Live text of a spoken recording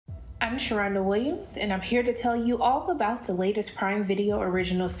I'm Sharronda Williams, and I'm here to tell you all about the latest Prime Video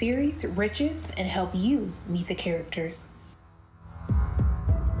original series, Riches, and help you meet the characters.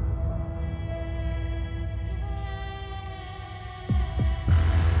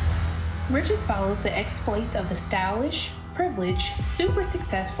 Riches follows the exploits of the stylish, privileged, super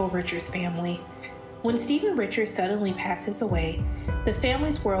successful Richards family. When Stephen Richards suddenly passes away, the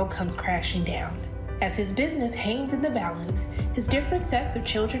family's world comes crashing down. As his business hangs in the balance, his different sets of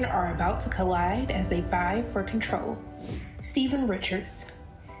children are about to collide as they vie for control. Stephen Richards.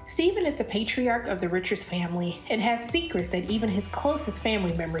 Stephen is the patriarch of the Richards family and has secrets that even his closest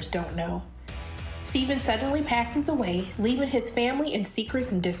family members don't know. Stephen suddenly passes away, leaving his family in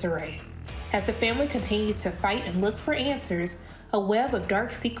secrets and disarray. As the family continues to fight and look for answers, a web of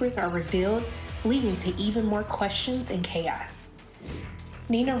dark secrets are revealed, leading to even more questions and chaos.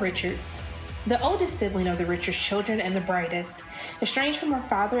 Nina Richards. The oldest sibling of the Richards children and the brightest. Estranged from her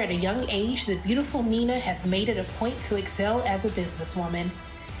father at a young age, the beautiful Nina has made it a point to excel as a businesswoman.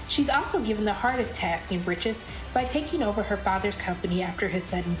 She's also given the hardest task in Riches by taking over her father's company after his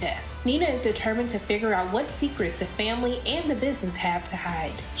sudden death. Nina is determined to figure out what secrets the family and the business have to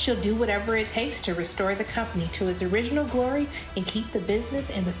hide. She'll do whatever it takes to restore the company to its original glory and keep the business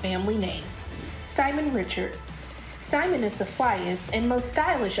and the family name. Simon Richards. Simon is the flyest and most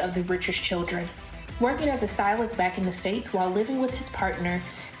stylish of the Richards children. Working as a stylist back in the States while living with his partner,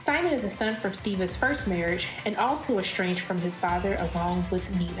 Simon is a son from Stephen's first marriage and also estranged from his father along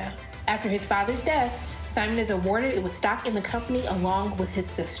with Nina. After his father's death, Simon is awarded with stock in the company along with his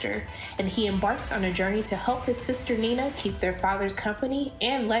sister, and he embarks on a journey to help his sister Nina keep their father's company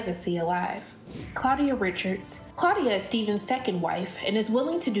and legacy alive. Claudia Richards. Claudia is Stephen's second wife and is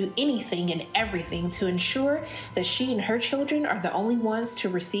willing to do anything and everything to ensure that she and her children are the only ones to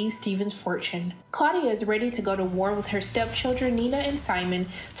receive Stephen's fortune. Claudia is ready to go to war with her stepchildren Nina and Simon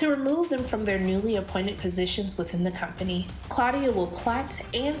to remove them from their newly appointed positions within the company. Claudia will plot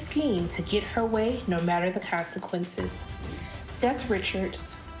and scheme to get her way no matter the consequences. Des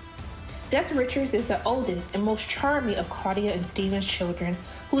Richards. Des Richards is the oldest and most charming of Claudia and Stephen's children,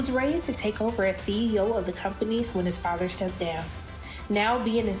 who was raised to take over as CEO of the company when his father stepped down. Now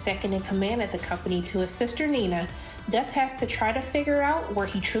being in second in command at the company to his sister Nina, Des has to try to figure out where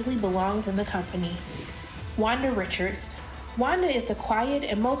he truly belongs in the company. Wanda Richards. Wanda is the quiet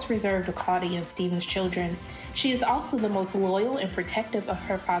and most reserved of Claudia and Stephen's children. She is also the most loyal and protective of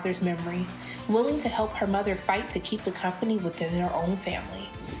her father's memory, willing to help her mother fight to keep the company within their own family.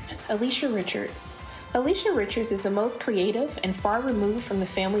 Alicia Richards. Alicia Richards is the most creative and far removed from the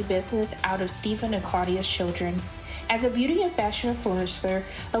family business out of Stephen and Claudia's children. As a beauty and fashion influencer,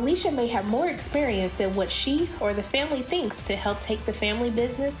 Alicia may have more experience than what she or the family thinks to help take the family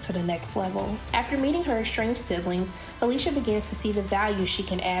business to the next level. After meeting her estranged siblings, Alicia begins to see the value she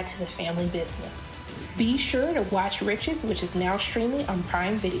can add to the family business. Be sure to watch Riches, which is now streaming on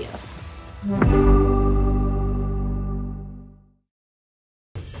Prime Video.